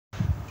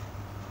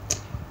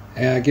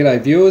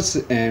G'day viewers,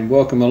 and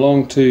welcome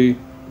along to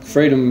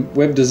Freedom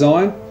Web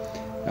Design.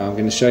 I'm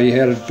going to show you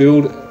how to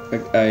build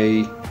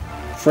a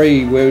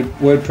free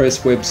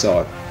WordPress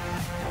website.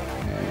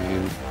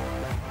 And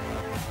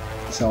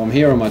so I'm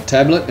here on my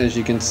tablet, as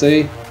you can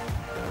see,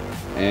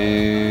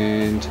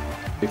 and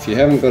if you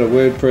haven't got a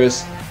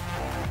WordPress,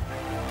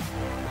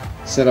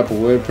 set up a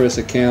WordPress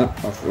account.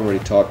 I've already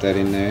typed that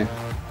in there.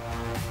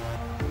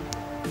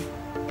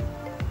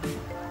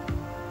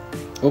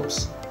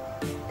 Oops.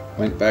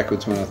 Went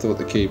backwards when I thought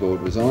the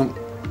keyboard was on.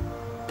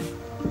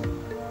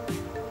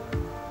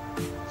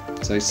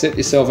 So set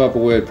yourself up a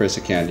WordPress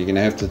account. You're going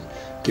to have to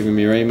give them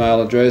your email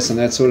address and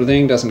that sort of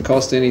thing. Doesn't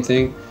cost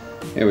anything.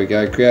 There we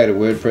go. Create a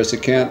WordPress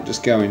account.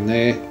 Just go in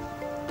there.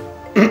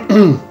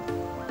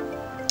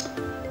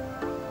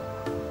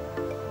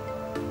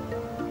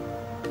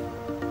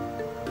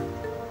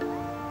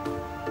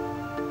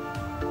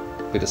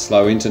 Bit of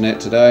slow internet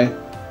today.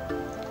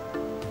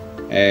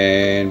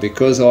 And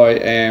because I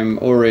am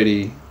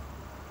already,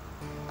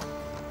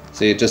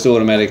 see, it just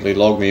automatically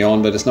logged me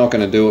on, but it's not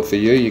going to do it for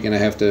you. You're going to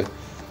have to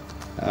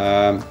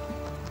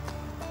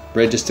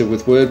register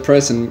with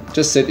WordPress and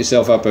just set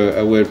yourself up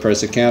a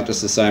WordPress account,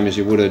 just the same as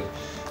you would a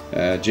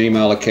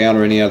Gmail account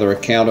or any other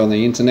account on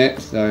the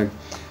internet. So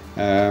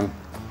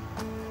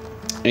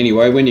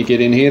anyway, when you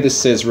get in here, this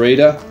says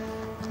Reader,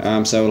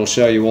 so it'll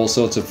show you all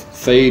sorts of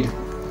feed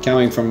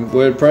coming from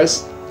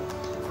WordPress,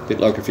 a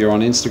bit like if you're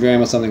on Instagram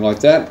or something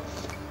like that.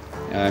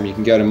 You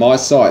can go to My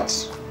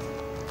Sites.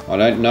 I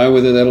don't know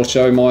whether that'll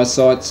show My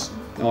Sites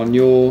on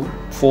your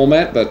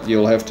format, but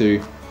you'll have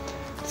to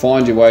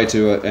find your way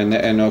to it.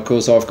 And of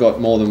course, I've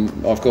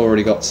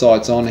already got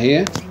sites on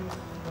here.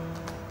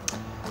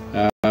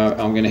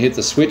 I'm going to hit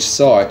the switch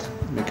site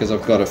because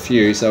I've got a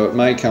few, so it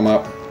may come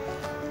up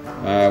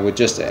with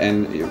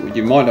and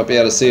you might not be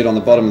able to see it on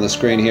the bottom of the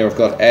screen here. I've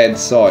got Add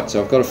Site,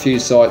 so I've got a few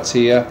sites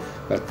here,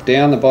 but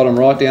down the bottom,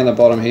 right down the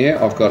bottom here,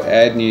 I've got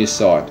Add New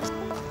Site.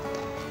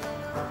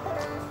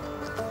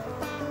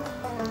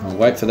 I'll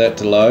wait for that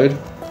to load.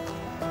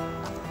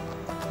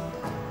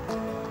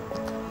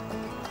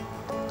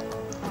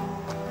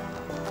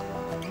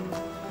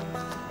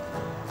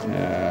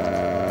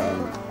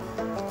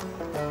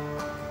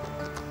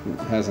 It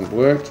hasn't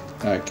worked.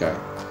 Okay.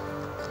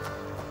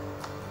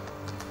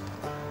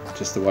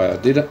 Just the way I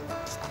did it.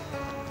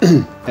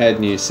 Add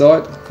new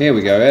site. Here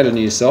we go, add a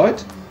new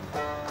site.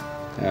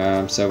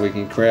 So we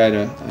can create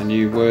a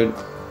new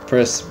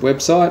WordPress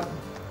website.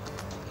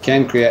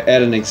 Can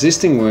add an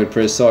existing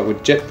WordPress site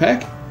with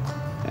Jetpack.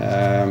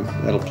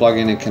 That'll plug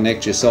in and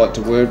connect your site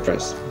to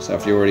WordPress. So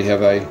if you already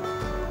have a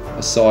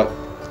site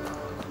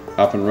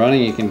up and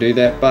running, you can do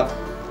that. But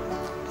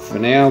for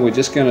now, we're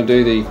just going to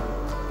do the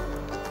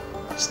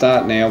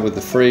start now with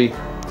the free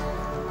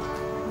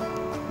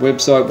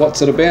website.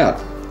 What's it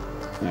about?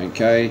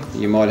 Okay,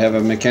 you might have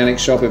a mechanic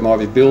shop. It might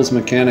be Bill's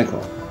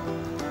Mechanical.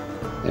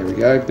 There we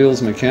go,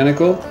 Bill's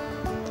Mechanical.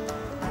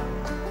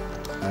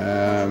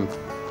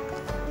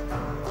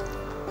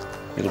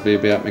 It'll be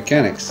about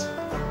mechanics.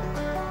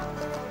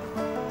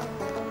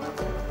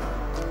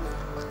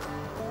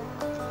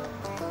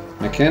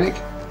 Mechanic,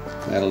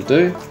 that'll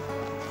do.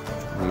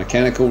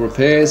 Mechanical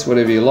repairs,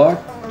 whatever you like.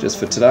 Just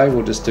for today,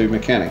 we'll just do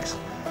mechanics.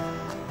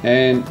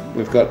 And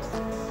we've got,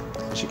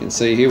 as you can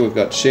see here, we've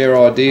got share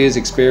ideas,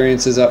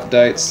 experiences,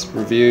 updates,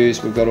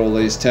 reviews. We've got all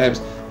these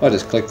tabs. I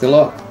just click the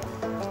lot.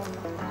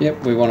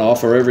 Yep, we want to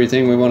offer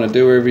everything. We want to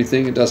do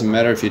everything. It doesn't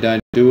matter if you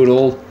don't do it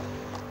all.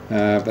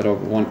 But I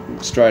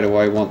straight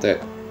away want that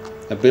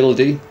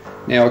ability.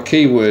 Now a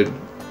keyword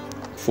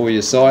for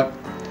your site,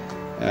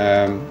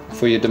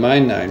 for your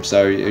domain name.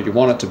 So you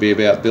want it to be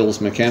about Bill's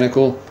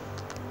Mechanical.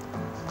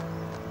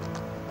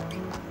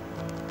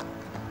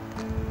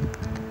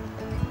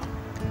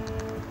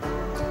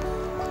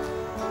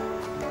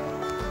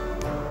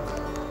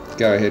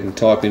 Go ahead and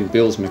type in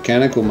Bill's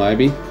Mechanical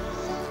maybe.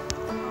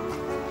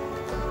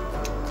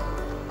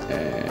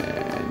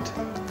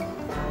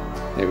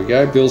 There we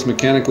go,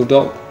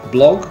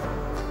 billsmechanical.blog.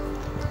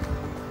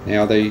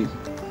 Now the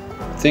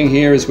thing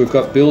here is we've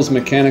got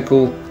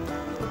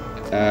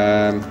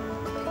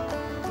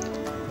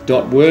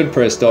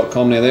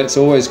billsmechanical.wordpress.com. Now that's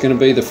always going to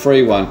be the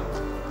free one.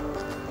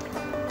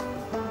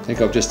 I think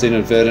I've just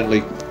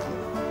inadvertently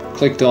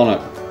clicked on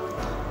it.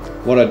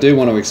 What I do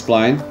want to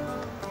explain,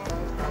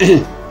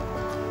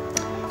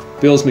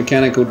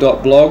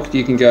 billsmechanical.blog,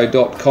 you can go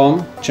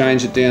 .com,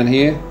 change it down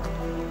here.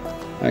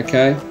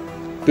 Okay.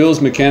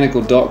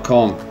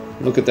 billsmechanical.com.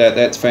 Look at that,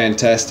 that's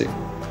fantastic.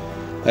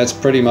 That's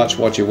pretty much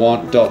what you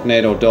want,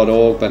 .net or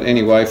 .org, but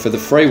anyway, for the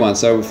free one.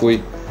 So if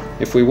we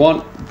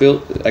want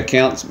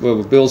accounts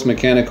with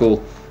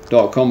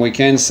billsmechanical.com, we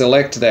can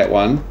select that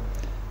one,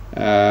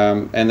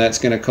 and that's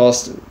going to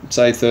cost,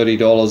 say,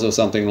 $30 or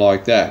something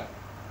like that.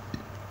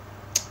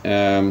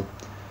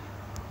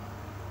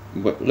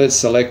 But let's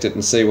select it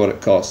and see what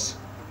it costs.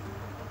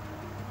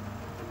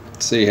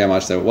 See how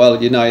much that.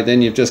 Well, you know,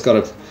 then you've just got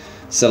to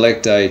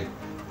select a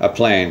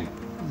plan.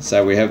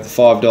 So we have the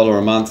 $5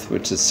 a month,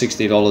 which is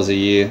 $60 a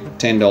year,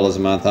 $10 a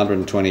month,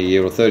 $120 a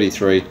year, or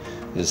 $33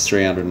 is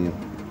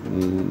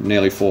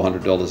nearly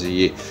 $400 a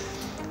year.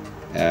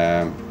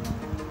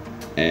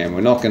 And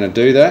we're not going to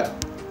do that.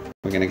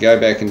 We're going to go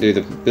back and do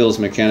the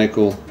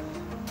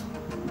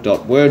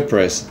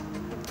billsmechanical.wordpress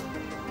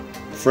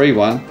free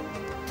one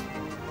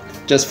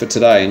just for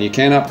today, and you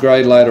can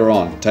upgrade later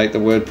on, take the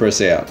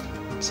WordPress out.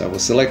 So we'll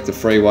select the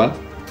free one,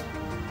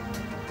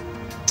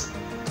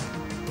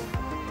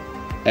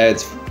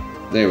 ads,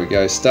 there we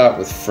go, start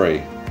with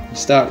free,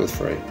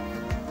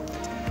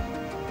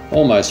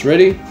 almost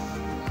ready.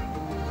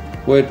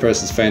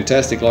 WordPress is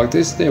fantastic like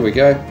this. There we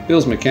go,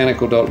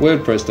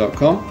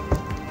 billsmechanical.wordpress.com.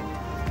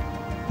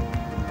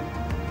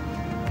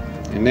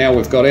 And now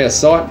we've got our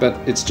site, but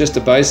it's just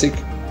a basic,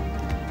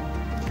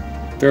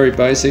 very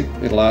basic.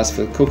 It'll ask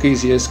for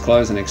cookies, yes,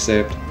 close and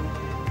accept.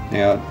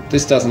 Now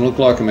this doesn't look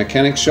like a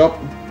mechanic shop.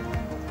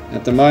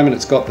 At the moment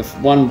it's got the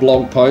one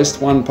blog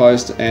post,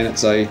 and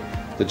it's the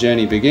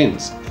journey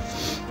begins.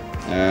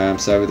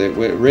 So that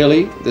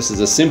this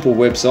is a simple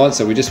website,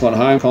 so we just want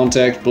home,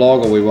 contact,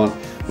 blog, or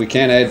we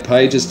can add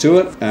pages to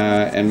it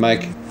and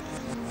make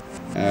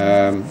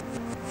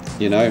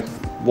you know,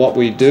 what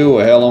we do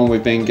or how long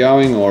we've been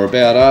going, or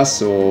about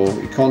us, or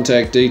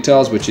contact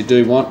details, which you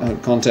do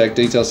want contact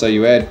details, so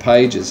you add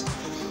pages.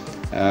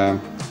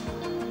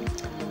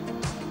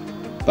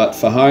 But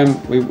for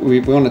home, we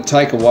want to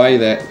take away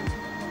that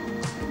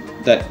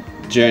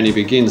journey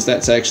begins.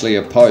 That's actually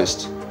a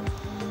post.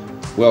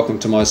 Welcome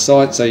to my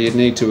site. So you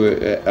need to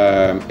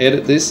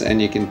edit this,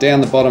 and you can, down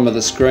the bottom of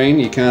the screen,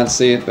 you can't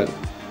see it, but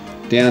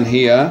down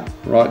here,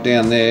 right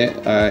down there,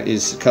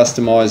 is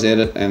customize,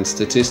 edit, and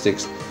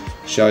statistics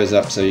shows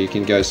up. So you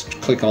can go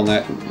click on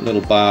that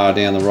little bar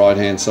down the right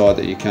hand side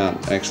that you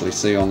can't actually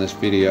see on this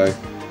video,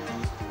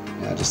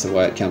 just the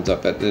way it comes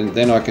up. But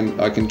then I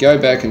can go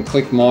back and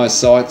click my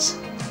sites,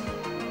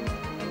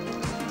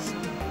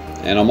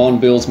 and I'm on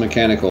Bill's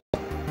Mechanical,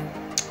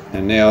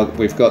 and now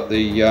we've got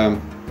the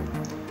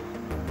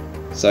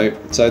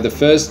so the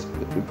first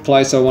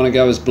place I want to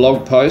go is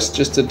blog post,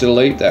 just to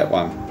delete that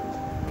one.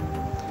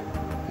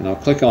 And I'll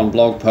click on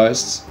blog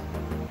posts,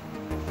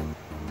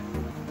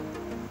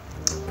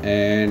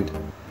 and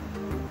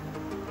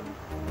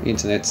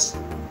internet's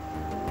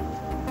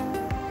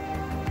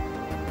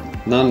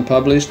none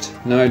published,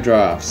 no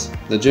drafts.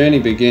 The journey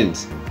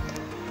begins.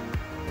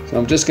 So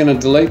I'm just going to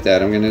delete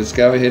that. I'm going to just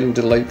go ahead and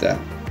delete that.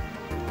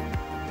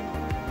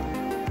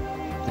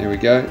 There we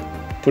go.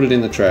 Put it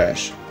in the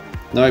trash.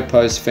 No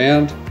post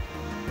found.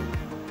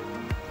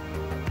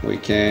 We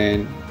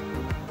can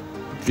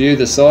view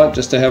the site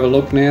just to have a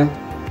look now.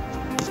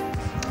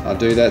 I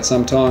do that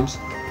sometimes.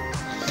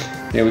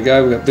 Here we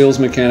go, we've got Bill's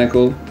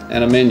Mechanical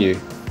and a menu.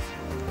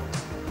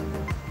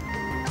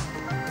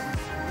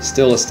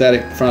 Still a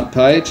static front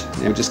page.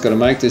 Now we've just got to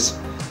make this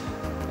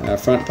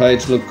front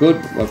page look good.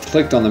 I've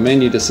clicked on the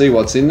menu to see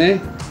what's in there,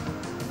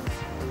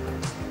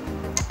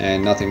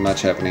 and nothing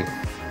much happening.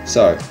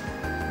 So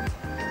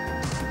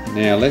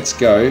now let's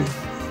go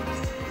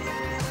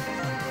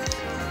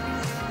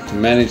to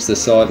manage the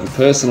site and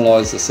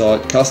personalize the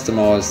site,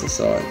 customize the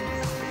site.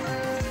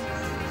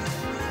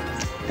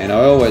 And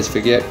I always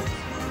forget,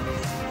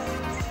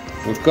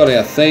 we've got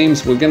our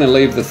themes. We're going to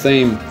leave the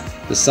theme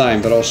the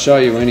same, but I'll show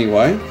you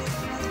anyway.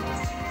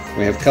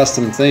 We have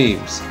custom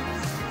themes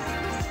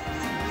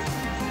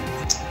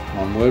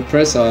on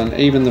WordPress, and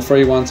even the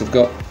free ones have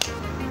got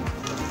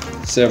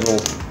several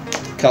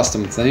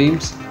custom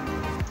themes.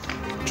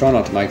 Try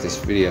not to make this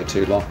video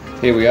too long.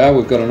 Here we are,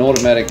 we've got an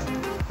automatic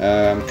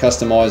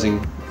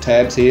customizing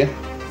tabs here,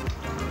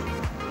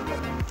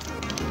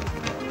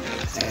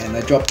 and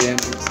they drop down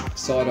to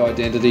site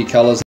identity,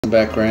 colors and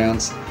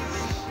backgrounds,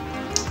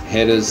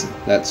 headers,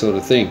 that sort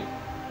of thing.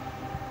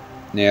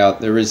 Now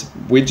there is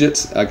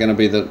widgets are going to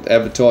be the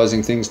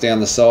advertising things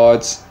down the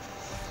sides.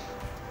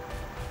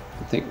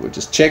 I think we'll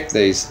just check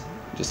these,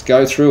 just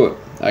go through it.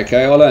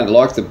 Okay, I don't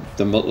like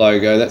the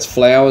logo. That's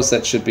flowers.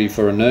 That should be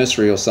for a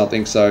nursery or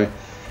something. So,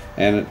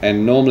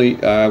 and normally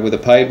with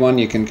a paid one,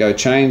 you can go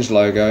change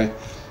logo,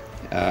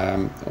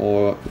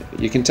 or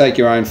you can take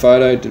your own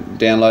photo,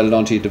 download it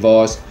onto your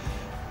device,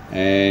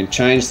 and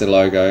change the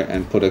logo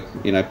and put a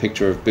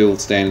picture of Bill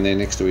standing there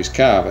next to his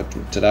car.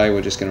 But today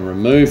we're just going to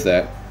remove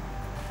that,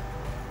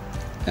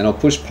 and I'll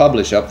push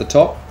publish up the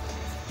top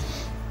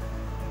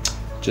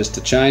just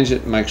to change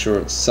it and make sure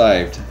it's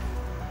saved.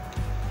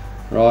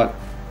 Right,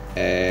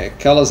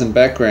 colors and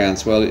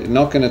backgrounds. Well, you're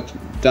not going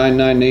to,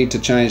 no need to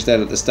change that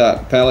at the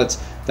start. Palettes,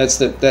 that's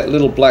that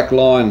little black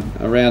line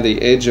around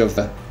the edge of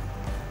the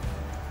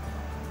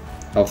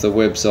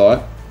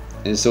website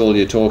is all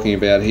you're talking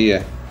about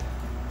here.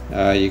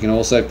 You can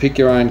also pick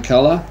your own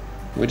color.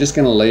 We're just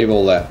going to leave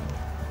all that.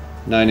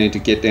 No need to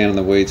get down in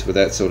the weeds with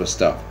that sort of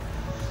stuff.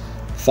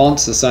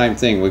 Fonts, the same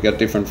thing. We've got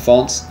different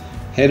fonts.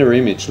 Header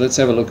image. Let's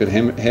have a look at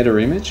header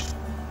image.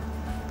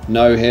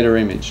 No header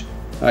image.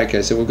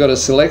 Okay, so we've got a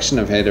selection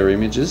of header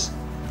images.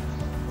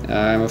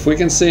 If we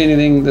can see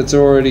anything that's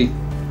already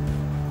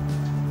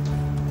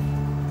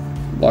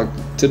like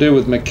to do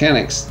with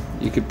mechanics,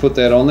 you could put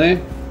that on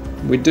there.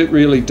 We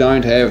really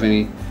don't have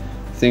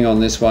anything on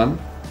this one.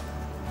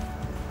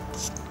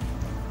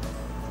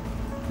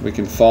 we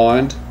can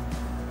find,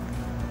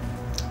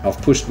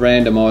 I've pushed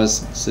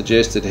randomize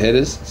suggested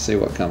headers, see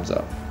what comes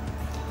up.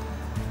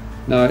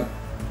 No.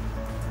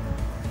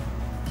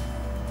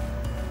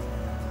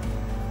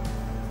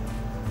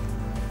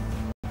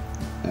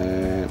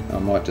 And I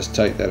might just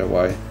take that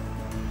away.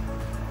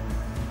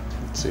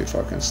 Let's see if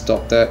I can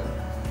stop that.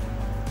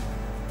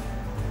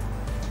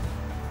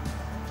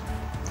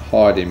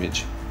 Hide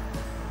image.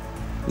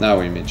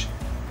 No image.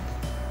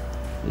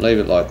 Leave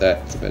it like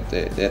that. It's about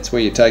there. That's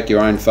where you take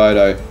your own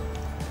photo,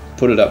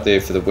 put it up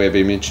there for the web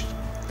image.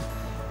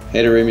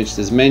 Header image,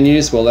 there's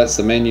menus. Well, that's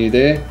the menu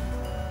there.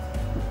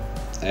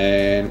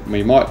 And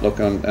we might look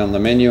on the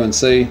menu and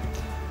see,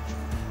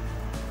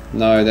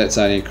 no, that's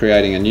only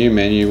creating a new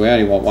menu. We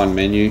only want one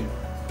menu.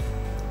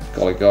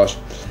 Golly gosh.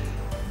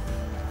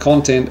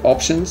 Content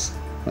options.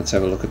 Let's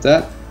have a look at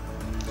that.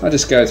 I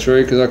just go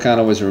through because I can't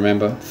always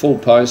remember. Full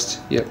post.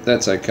 Yep,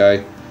 that's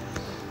okay.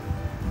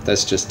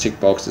 That's just tick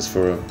boxes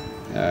for a.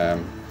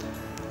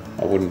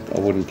 I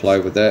wouldn't play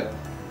with that.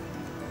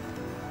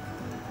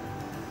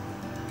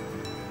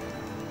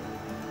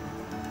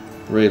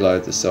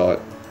 Reload the site.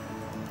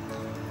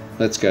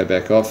 Let's go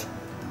back off.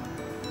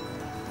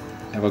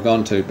 Have I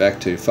gone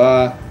back too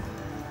far?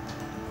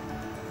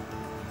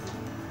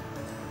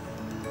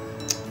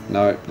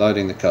 No,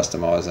 loading the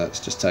customizer. It's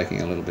just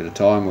taking a little bit of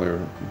time.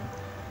 We're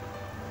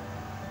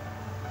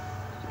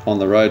on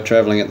the road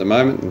traveling at the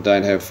moment and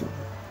don't have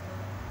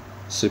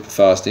super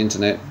fast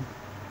internet.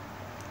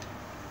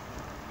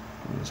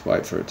 I'll just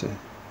wait for it to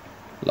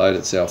load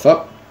itself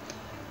up.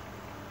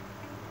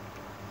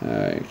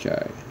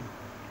 Okay.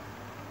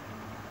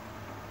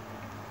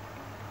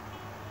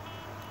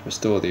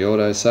 Restore the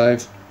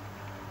autosave.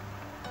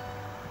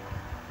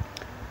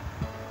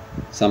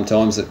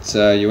 Sometimes it's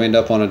you end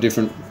up on a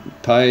different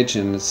page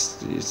and it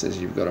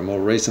says you've got a more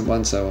recent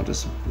one, so I'll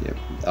just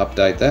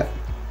update that.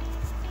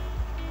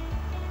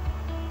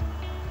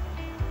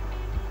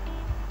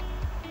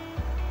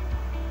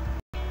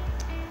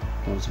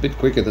 Well, it's a bit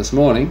quicker this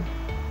morning.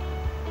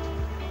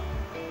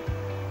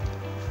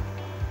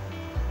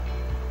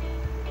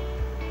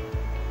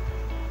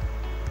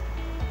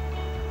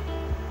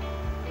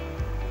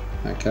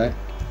 Okay.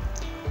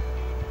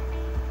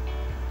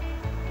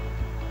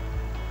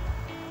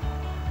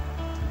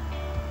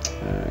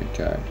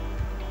 Okay.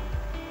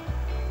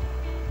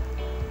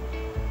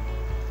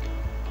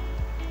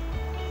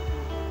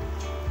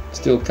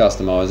 Still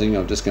customizing.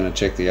 I'm just going to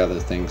check the other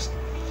things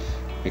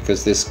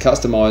because this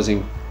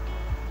customizing,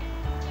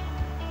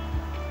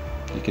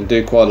 you can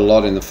do quite a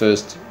lot in the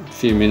first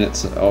few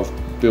minutes of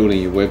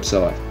building your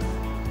website.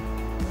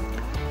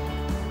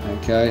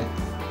 Okay.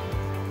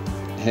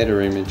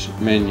 Header image,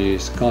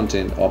 menus,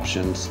 content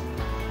options,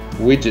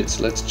 widgets.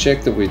 Let's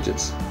check the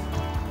widgets.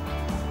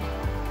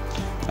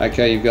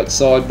 Okay, you've got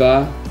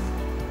sidebar.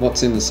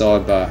 What's in the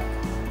sidebar?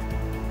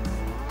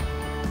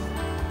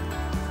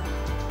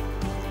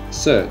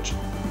 Search.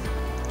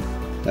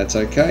 That's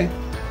okay.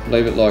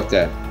 Leave it like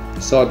that.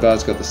 The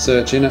sidebar's got the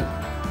search in it.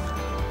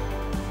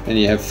 Then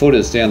you have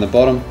footers down the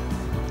bottom.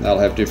 They'll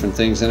have different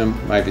things in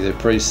them. Maybe they're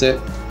preset.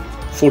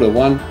 Footer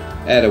 1,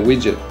 add a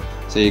widget.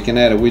 So you can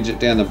add a widget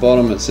down the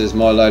bottom that says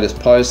my latest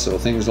posts or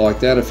things like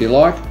that if you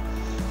like.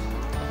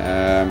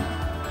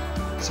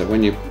 So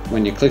when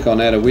you click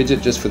on add a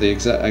widget, just for the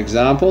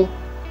example,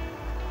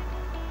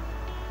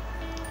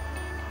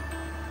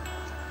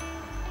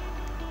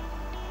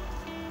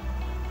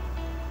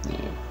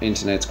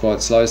 internet's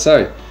quite slow.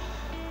 So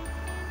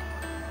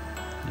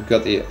you've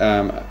got the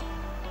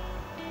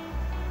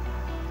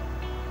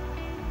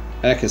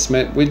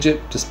Akismet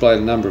widget, display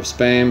the number of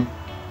spam.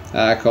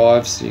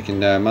 Archives, you can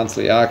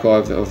monthly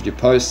archive of your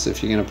posts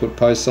if you're going to put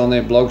posts on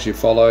there, blogs you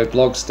follow,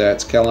 blog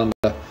stats, calendar,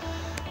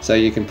 so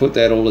you can put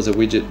that all as a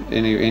widget,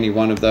 any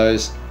one of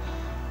those.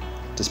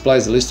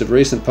 Displays a list of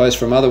recent posts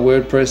from other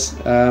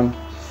WordPress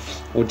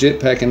or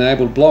Jetpack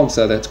enabled blogs,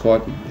 so that's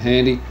quite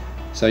handy.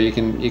 So you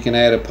can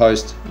add a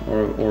post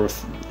or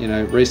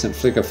a recent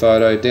Flickr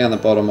photo down the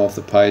bottom of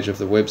the page of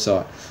the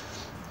website,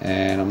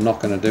 and I'm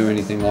not going to do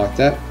anything like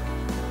that.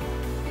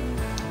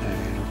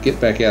 And get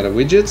back out of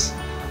widgets.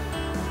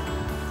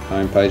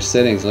 Homepage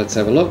settings, let's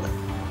have a look,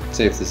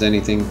 see if there's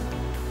anything.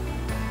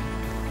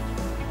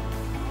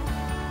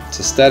 It's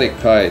a static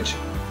page.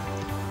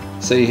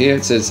 See here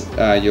it says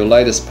your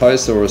latest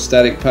post or a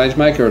static page.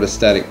 Make it a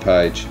static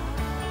page.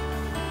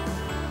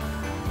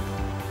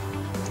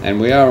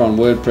 And we are on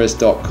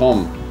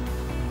WordPress.com,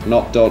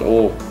 not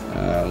 .org,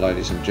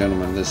 ladies and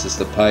gentlemen. This is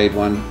the paid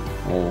one,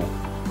 or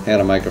how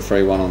to make a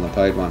free one on the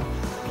paid one.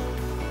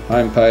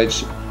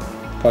 Homepage,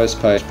 post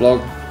page,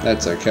 blog,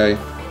 that's okay.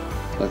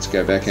 Let's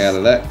go back out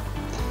of that.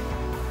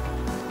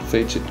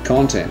 Featured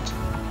content.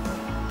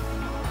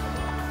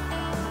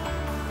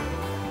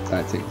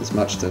 Don't think there's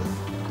much to.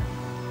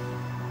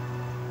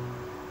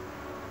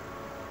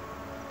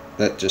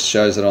 That just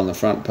shows it on the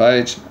front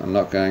page. I'm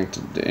not going to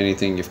do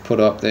anything you've put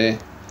up there,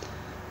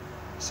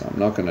 so I'm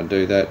not going to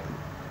do that.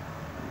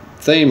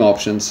 Theme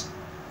options.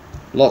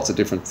 Lots of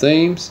different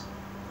themes.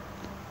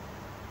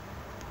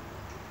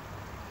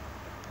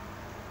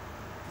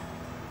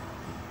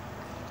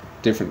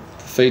 different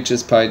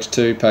features, page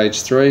 2,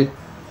 page 3.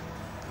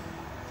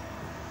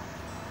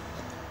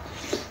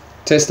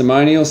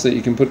 Testimonials, that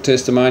you can put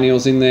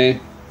testimonials in there.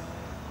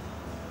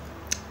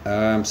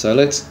 So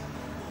let's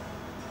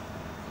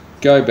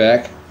go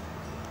back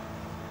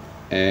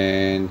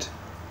and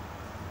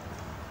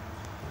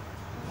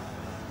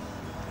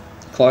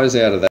close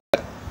out of that.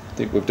 I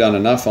think we've done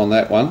enough on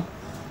that one.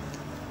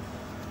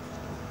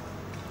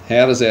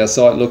 How does our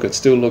site look? It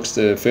still looks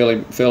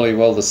fairly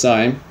well the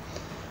same.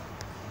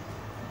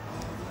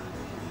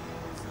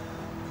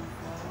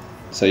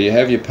 So you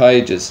have your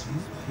pages.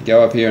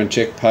 Go up here and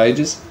check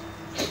pages.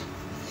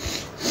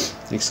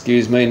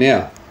 Excuse me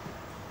now.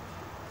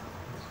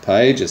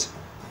 Pages.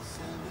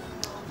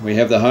 We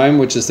have the home,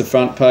 which is the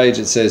front page,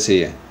 it says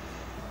here,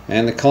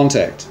 and the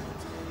contact.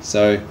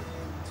 So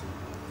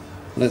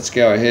let's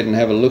go ahead and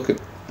have a look at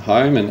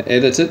home and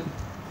edit it.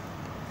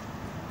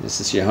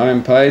 This is your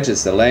home page.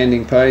 It's the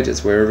landing page.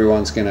 It's where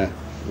everyone's going to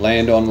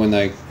land on when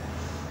they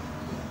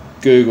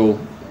Google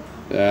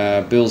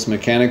Bill's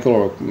Mechanical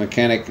or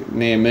mechanic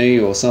near me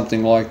or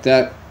something like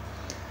that.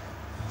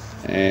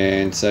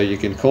 And so you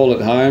can call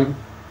it home.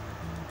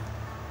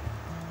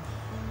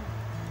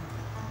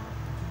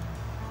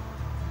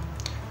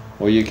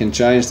 Or you can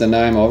change the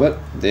name of it,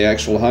 the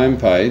actual home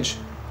page.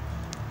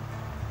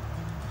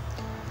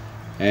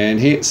 And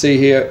here, see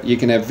here, you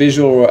can have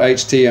visual or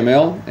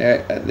HTML.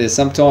 There's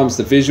sometimes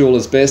the visual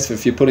is best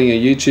if you're putting a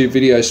YouTube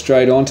video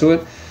straight onto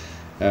it.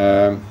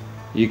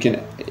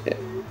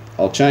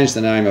 I'll change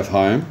the name of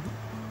home,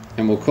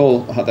 and we'll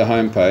call the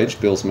home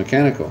page Bill's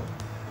Mechanical.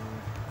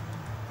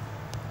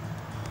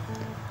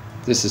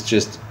 This is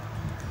just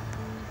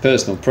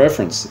personal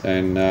preference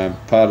and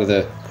part of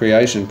the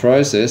creation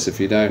process. If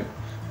you don't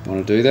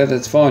want to do that,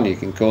 that's fine. You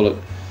can call it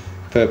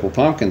Purple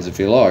Pumpkins if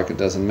you like, it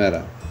doesn't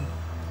matter.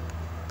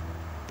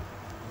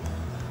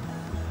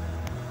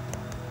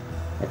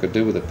 I could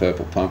do with a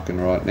purple pumpkin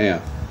right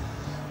now.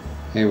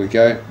 Here we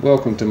go.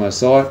 Welcome to my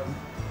site.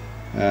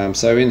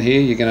 So in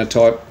here you're going to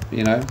type,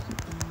 you know,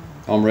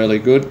 I'm really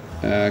good,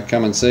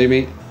 come and see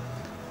me.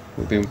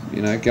 We've been,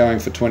 you know, going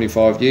for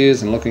 25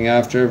 years and looking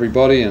after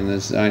everybody, and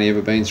there's only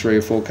ever been 3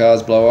 or 4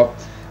 cars blow up,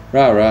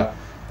 rah rah.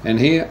 And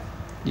here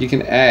you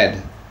can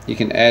add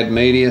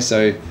media.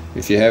 So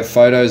if you have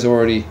photos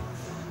already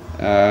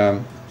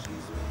in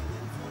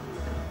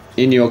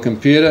your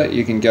computer,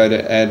 you can go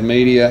to add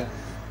media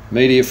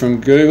from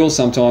Google.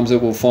 Sometimes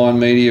it will find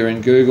media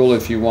in Google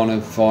if you want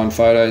to find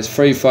photos.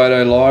 Free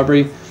photo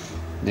library.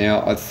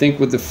 Now I think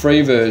with the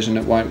free version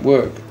it won't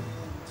work.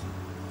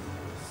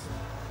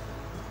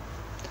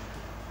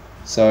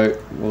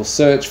 So we'll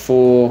search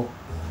for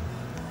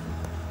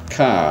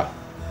car.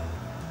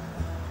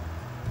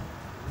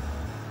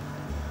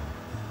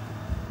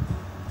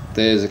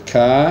 There's a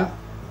car.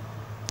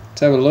 Let's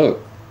have a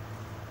look.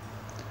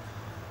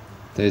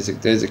 There's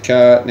a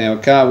car. Now a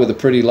car with a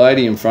pretty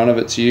lady in front of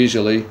it's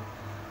usually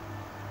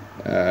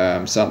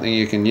something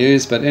you can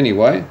use, but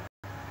anyway.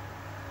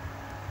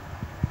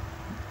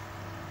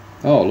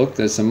 Oh look,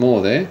 there's some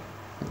more there.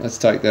 Let's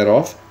take that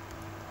off.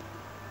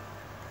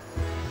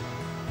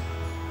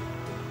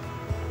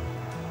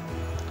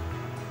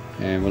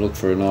 And we'll look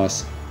for a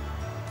nice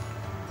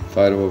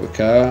photo of a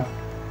car.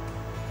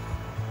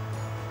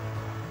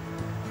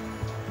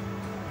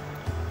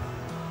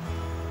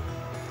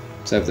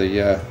 Let's have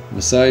the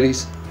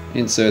Mercedes.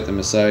 Insert the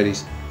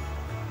Mercedes.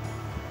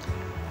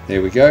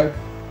 There we go.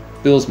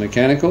 Bill's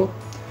Mechanical.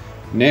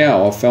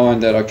 Now I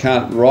find that I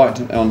can't write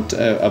on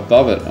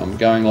above it. I'm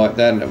going like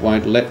that and it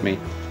won't let me.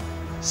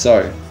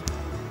 So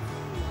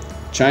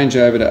change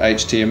over to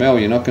HTML.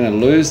 You're not going to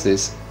lose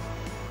this.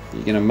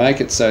 You're going to make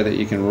it so that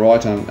you can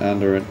write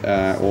under it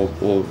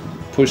or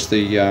push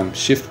the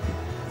shift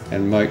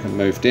and make it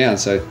move down.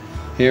 So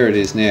here it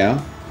is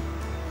now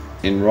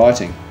in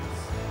writing.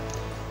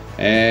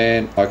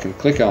 And I can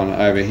click on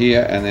over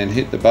here and then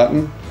hit the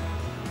button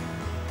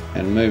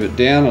and move it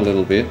down a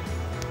little bit.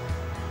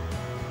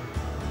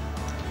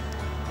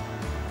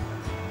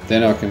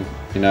 Then I can,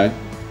 you know,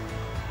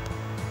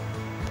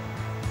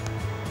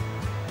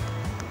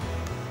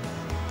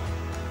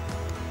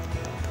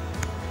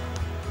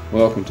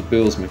 welcome to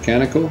Bill's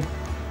Mechanical.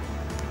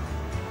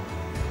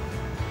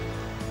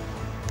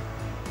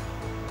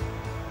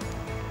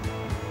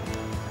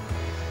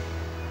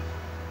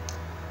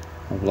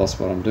 I've lost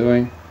what I'm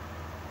doing.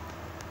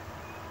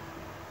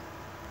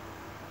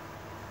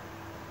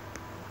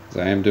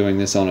 I am doing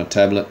this on a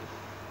tablet.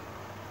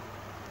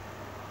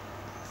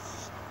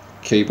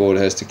 Keyboard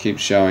has to keep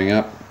showing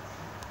up.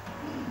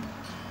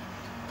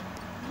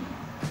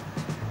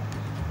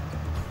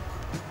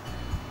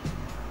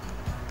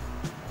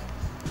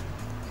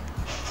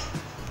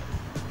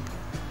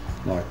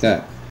 Like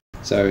that.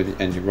 So,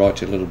 and you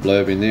write your little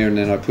blurb in there, and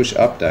then I push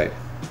update.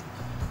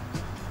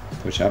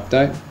 Push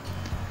update.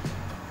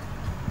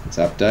 It's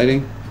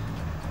updating.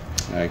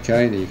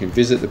 Okay, you can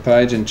visit the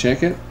page and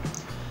check it.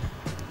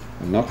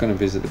 I'm not going to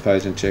visit the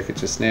page and check it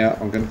just now.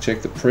 I'm going to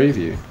check the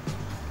preview.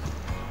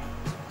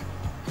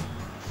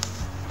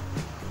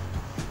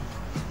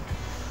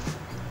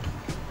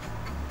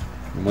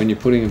 And when you're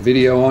putting a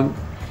video on,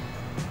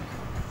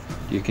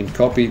 you can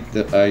copy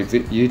a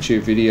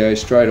YouTube video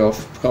straight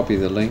off, copy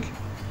the link,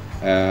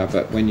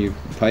 but when you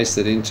paste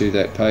it into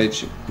that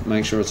page,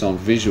 make sure it's on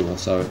visual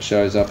so it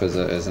shows up as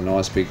a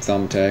nice big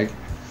thumb tag.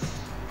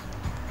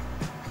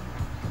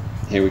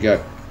 Here we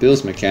go.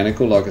 Bill's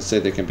Mechanical. Like I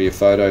said, there can be a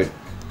photo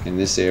in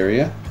this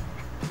area,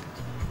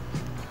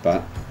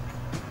 but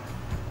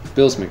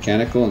Bill's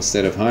Mechanical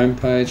instead of home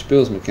page.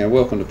 Bill's Mechanical.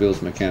 Welcome to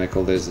Bill's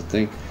Mechanical. There's the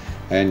thing,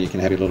 and you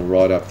can have your little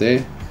write up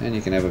there, and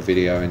you can have a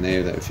video in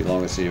there that if you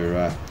like, so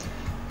you're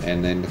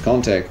and then the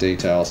contact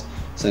details.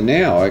 So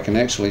now I can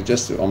actually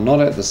I'm not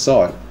at the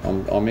site,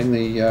 I'm in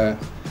the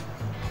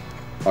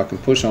I can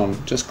push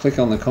on, just click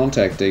on the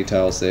contact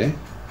details there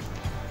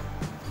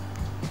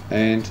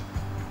and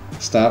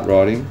start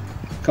writing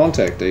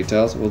contact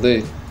details. Well,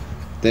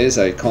 there's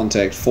a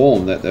contact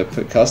form that the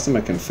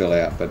customer can fill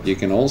out, but you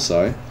can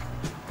also,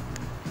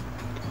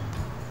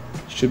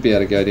 should be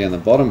able to go down the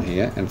bottom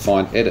here and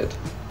find edit.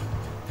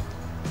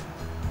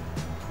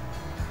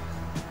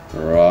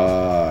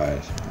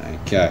 Right,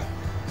 okay,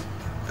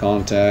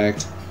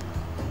 contact.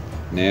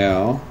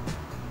 Now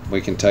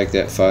we can take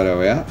that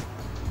photo out,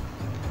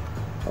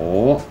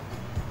 or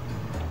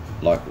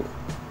like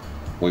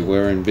we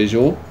were in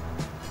visual,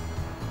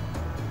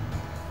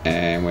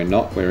 and we're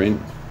not, we're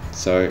in,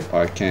 so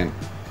I can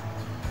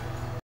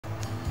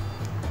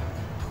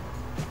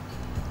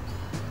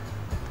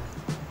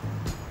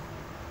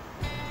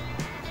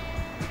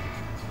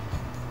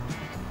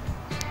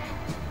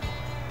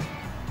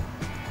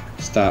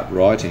start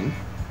writing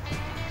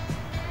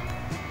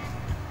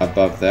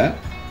above that.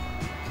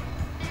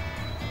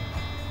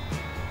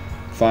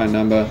 Phone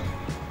number,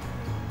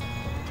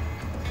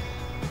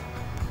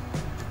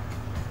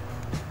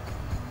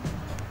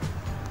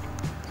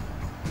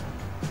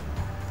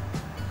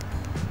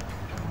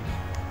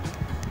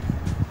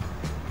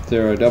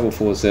 zero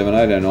 447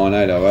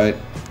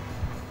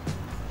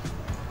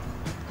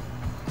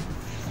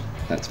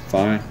 That's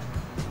fine,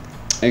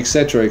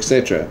 etc,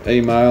 etc.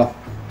 Email,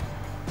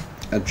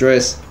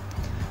 address,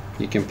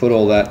 you can put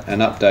all that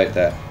and update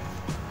that,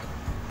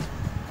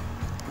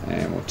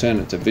 and we'll turn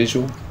it to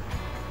visual.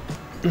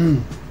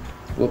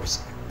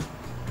 Whoops.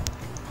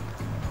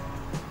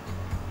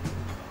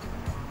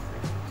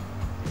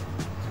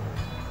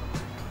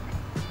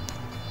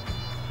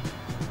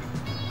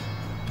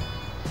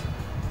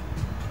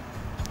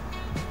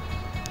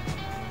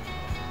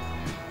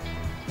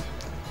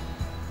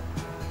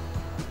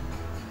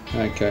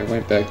 Okay,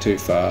 went back too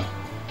far.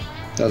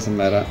 Doesn't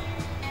matter.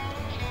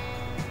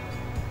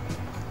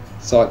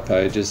 Site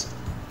pages.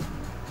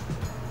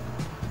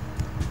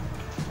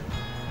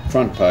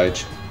 Front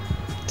page.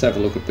 Let's have a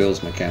look at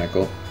Bill's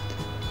Mechanical.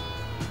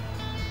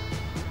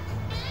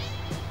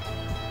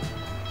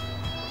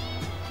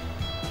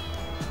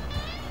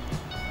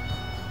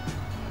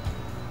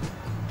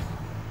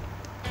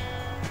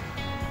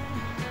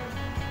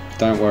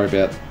 Don't worry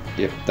about,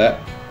 yep, that.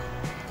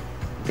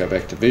 Go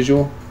back to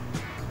visual.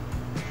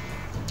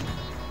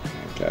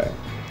 Okay.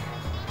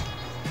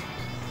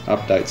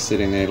 Update's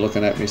sitting there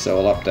looking at me, so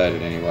I'll update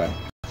it anyway.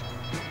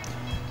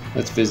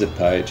 Let's visit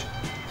page.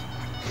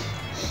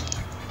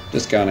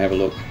 Just go and have a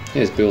look.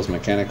 Here's Bill's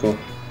Mechanical.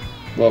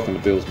 Welcome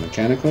to Bill's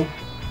Mechanical.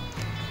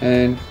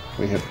 And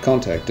we have the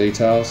contact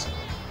details.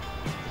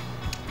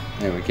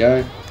 There we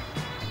go.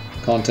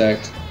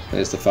 Contact.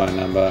 There's the phone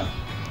number.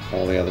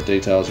 All the other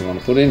details you want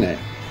to put in there.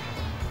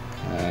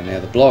 Now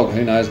the blog.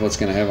 Who knows what's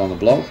going to have on the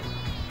blog?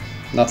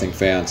 Nothing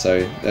found.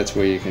 So that's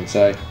where you can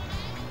say,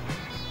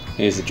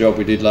 here's the job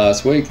we did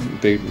last week.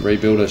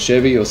 Rebuild a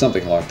Chevy or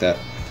something like that.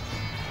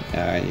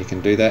 You can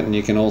do that, and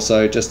you can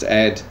also just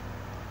add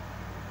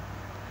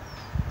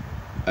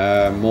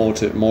more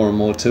and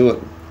more to it.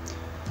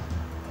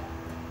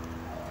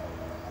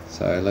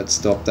 So let's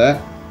stop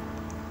that.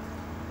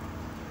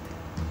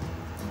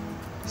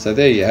 So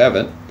there you have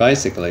it.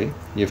 Basically,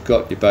 you've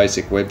got your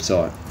basic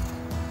website.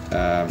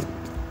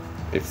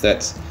 If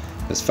that's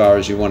as far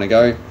as you want to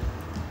go,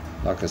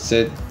 like I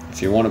said,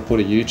 if you want to put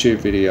a YouTube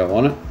video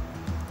on it,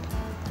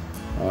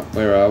 right,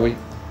 where are we?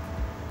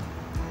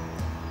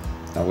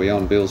 Are we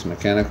on Bill's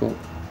Mechanical?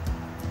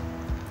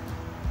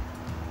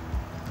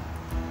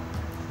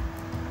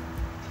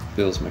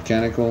 Bill's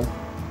Mechanical.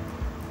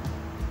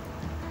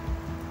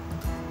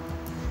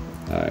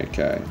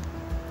 Okay.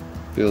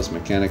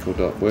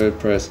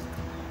 billsmechanical.wordpress.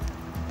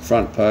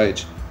 Front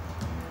page.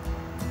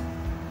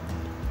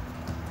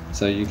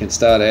 So you can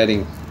start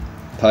adding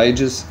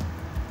pages.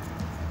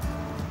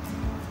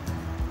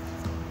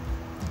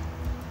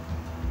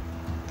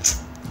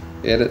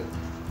 Edit.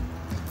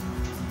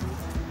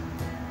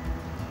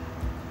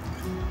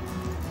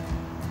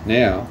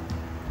 Now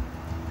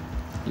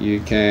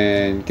you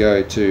can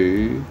go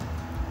to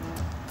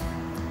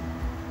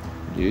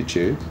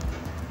YouTube.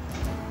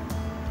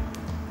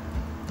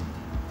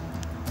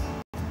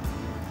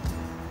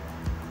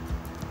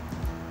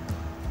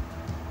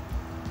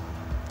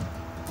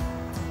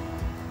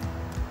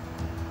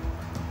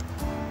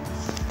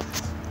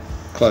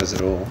 Close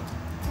it all.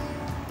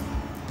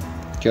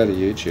 Go to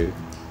YouTube.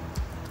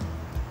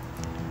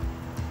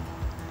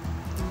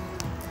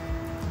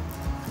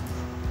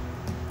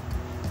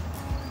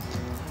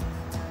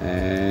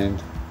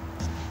 and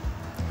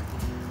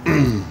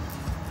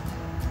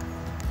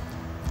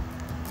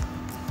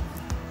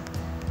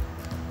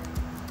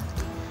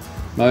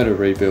motor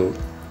rebuild.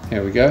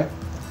 Here we go.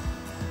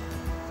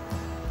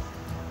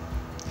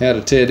 How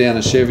to tear down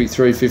a Chevy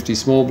 350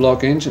 small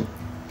block engine.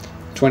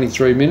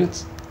 23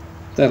 minutes.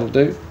 That'll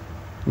do.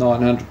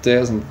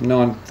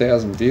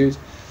 9,000 views.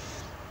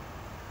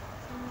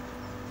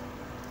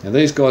 Now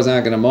these guys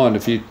aren't going to mind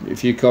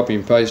if you copy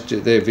and paste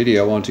their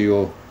video onto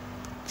your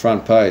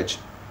front page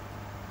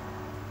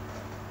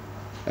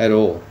at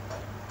all.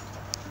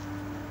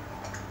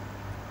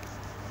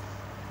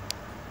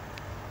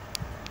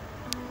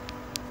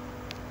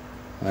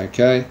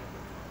 Okay,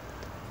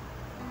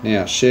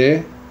 now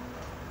share,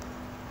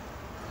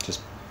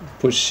 just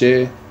push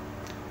share,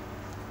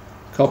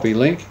 copy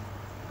link.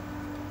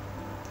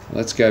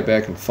 Let's go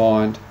back and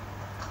find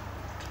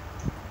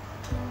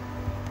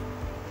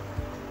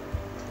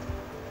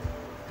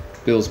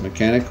Bill's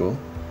Mechanical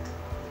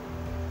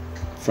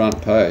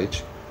front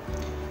page.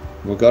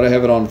 We've got to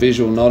have it on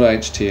visual, not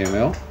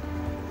HTML.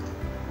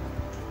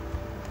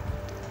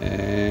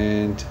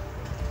 And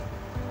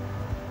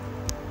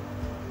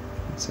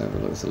let's have a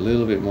look. It's a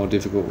little bit more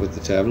difficult with the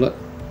tablet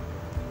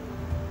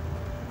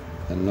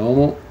than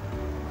normal.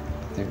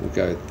 I think we'll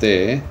go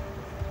there.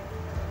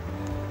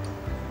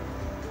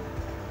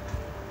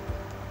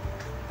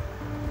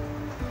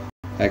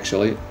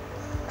 Actually,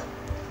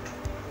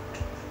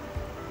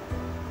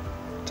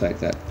 take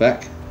that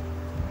back,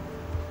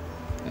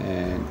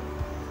 and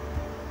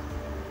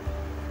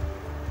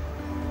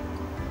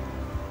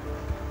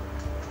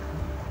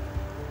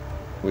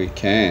we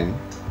can,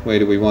 where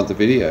do we want the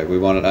video? We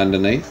want it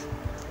underneath.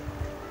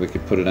 We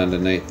could put it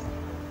underneath,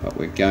 but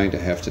we're going to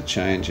have to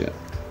change it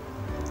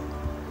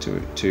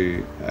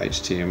to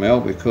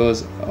HTML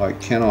because I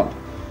cannot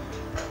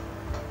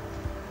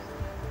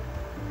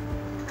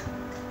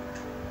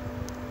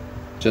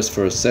just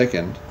for a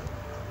second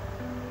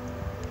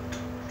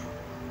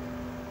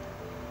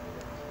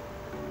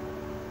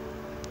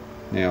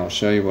now I'll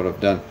show you what I've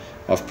done.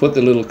 I've put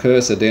the little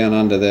cursor down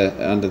under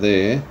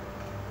there,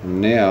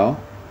 and now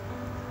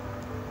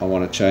I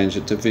want to change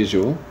it to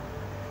visual.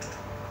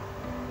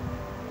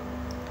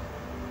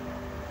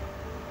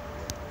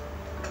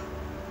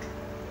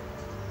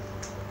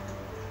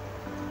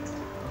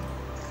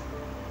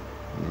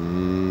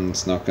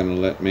 It's not going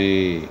to let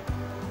me.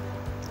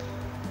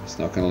 It's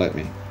not going to let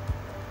me.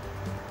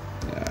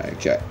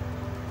 Okay.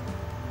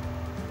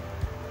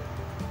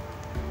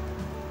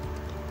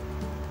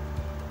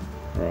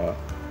 Right.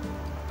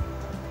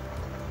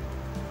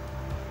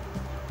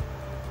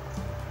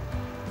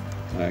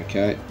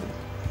 Okay.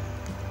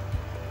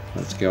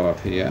 Let's go up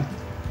here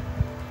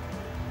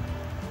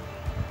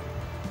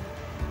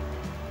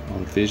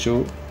on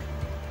visual.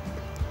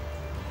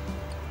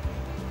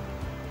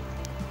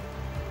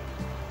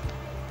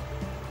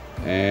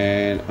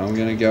 And I'm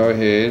going to go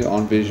ahead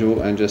on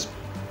visual and just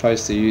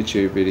paste the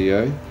YouTube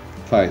video.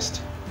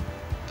 Paste.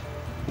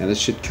 Now this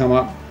should come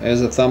up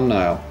as a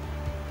thumbnail.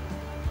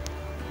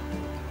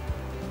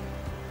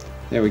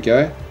 There we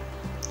go.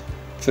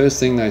 First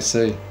thing they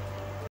see.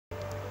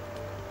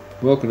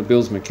 Welcome to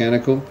Bill's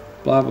Mechanical.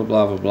 Blah blah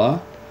blah blah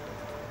blah.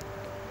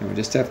 And we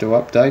just have to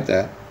update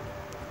that.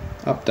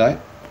 Update.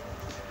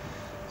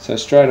 So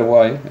straight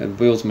away at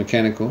Bill's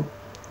Mechanical,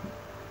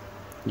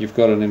 you've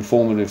got an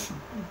informative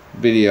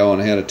video on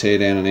how to tear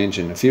down an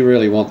engine. If you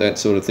really want that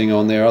sort of thing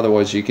on there,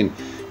 otherwise you can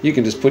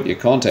just put your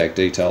contact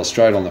details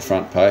straight on the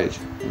front page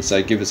and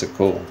say give us a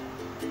call.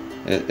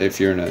 If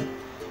you're in a,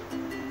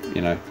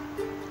 you know,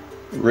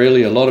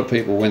 really a lot of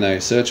people when they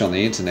search on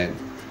the internet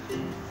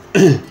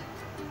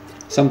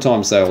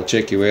sometimes they'll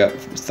check you out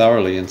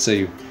thoroughly and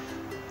see,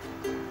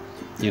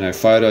 you know,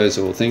 photos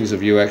or things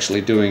of you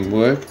actually doing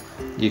work.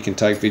 You can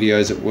take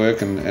videos at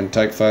work and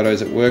take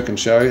photos at work and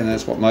show, and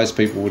that's what most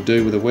people would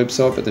do with a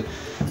website. But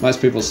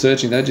most people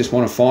searching, they just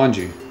want to find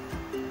you.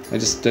 They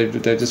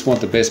just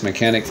want the best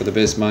mechanic for the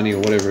best money or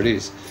whatever it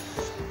is.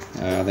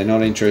 They're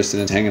not interested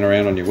in hanging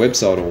around on your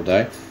website all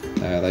day.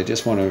 They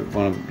just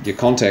want your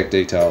contact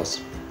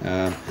details.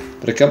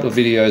 But a couple of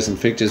videos and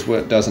pictures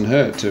doesn't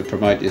hurt to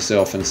promote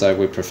yourself and say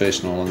we're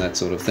professional and that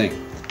sort of thing.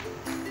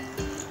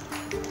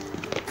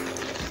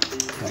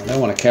 I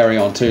don't want to carry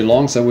on too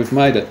long, so we've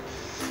made it.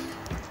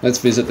 Let's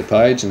visit the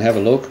page and have a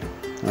look.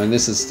 And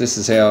this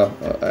is how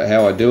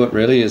I do it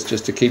really, is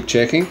just to keep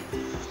checking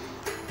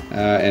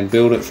and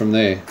build it from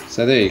there.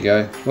 So there you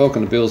go.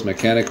 Welcome to Bill's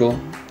Mechanical.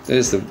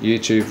 There's the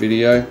YouTube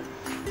video.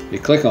 You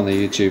click on the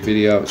YouTube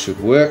video, it should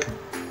work.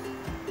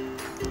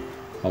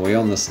 Are we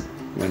on this?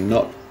 We're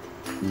not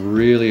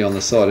really on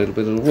the site,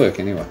 but it'll work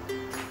anyway.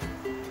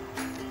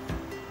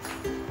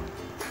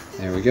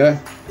 There we go.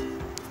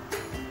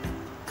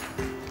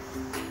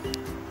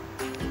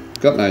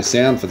 Got no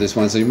sound for this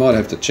one, so you might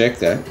have to check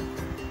that.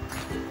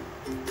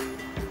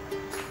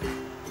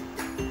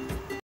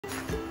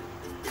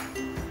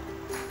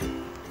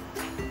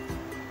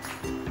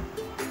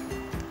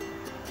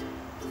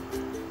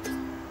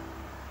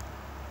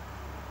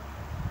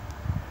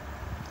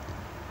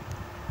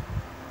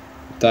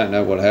 Don't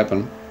know what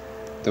happened.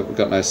 that we've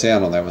got no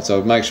sound on that one,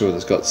 so make sure that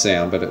it's got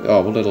sound. But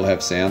oh well, it'll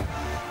have sound.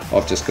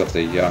 I've just got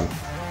the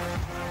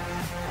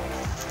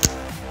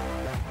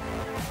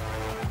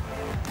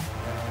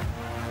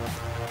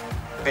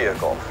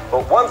vehicle.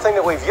 But one thing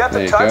that we've yet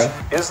to touch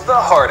is the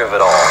heart of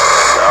it all.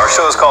 Now, our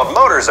show is called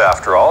Motors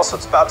after all, so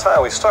it's about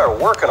time we start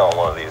working on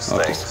one of these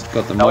things.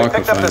 Now, we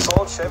picked up this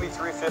old Chevy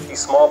 350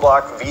 small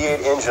block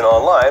V8 engine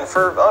online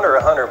for under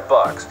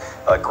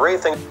 $100. A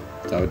great thing.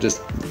 So I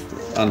just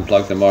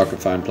unplugged the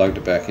microphone, plugged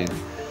it back in.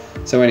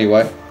 So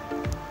anyway,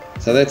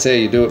 so that's how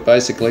you do it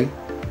basically.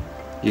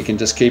 You can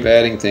just keep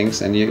adding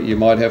things, and you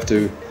might have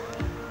to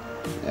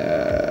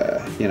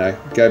you know,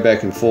 go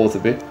back and forth a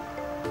bit.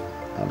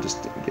 I'll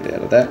just get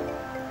out of that.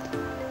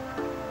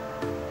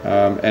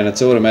 And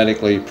it's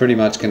automatically pretty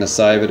much going to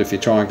save it if you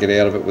try and get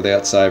out of it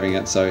without saving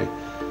it. So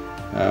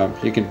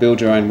you can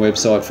build your own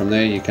website from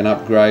there. You can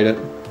upgrade it.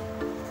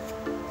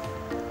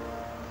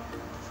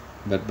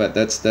 But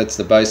that's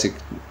the basic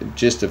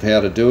gist of how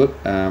to do it.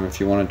 If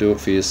you want to do it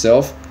for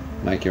yourself,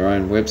 make your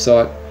own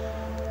website.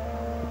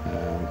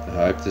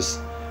 I hope this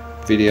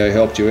video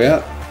helped you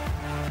out.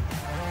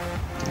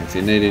 If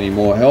you need any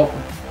more help,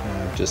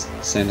 just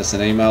send us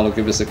an email or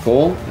give us a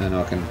call, and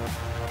I can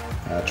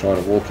try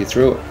to walk you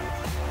through it.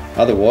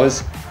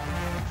 Otherwise,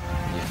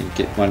 you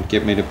can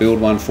get me to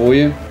build one for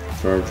you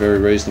for a very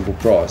reasonable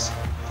price.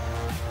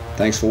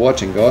 Thanks for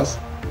watching, guys.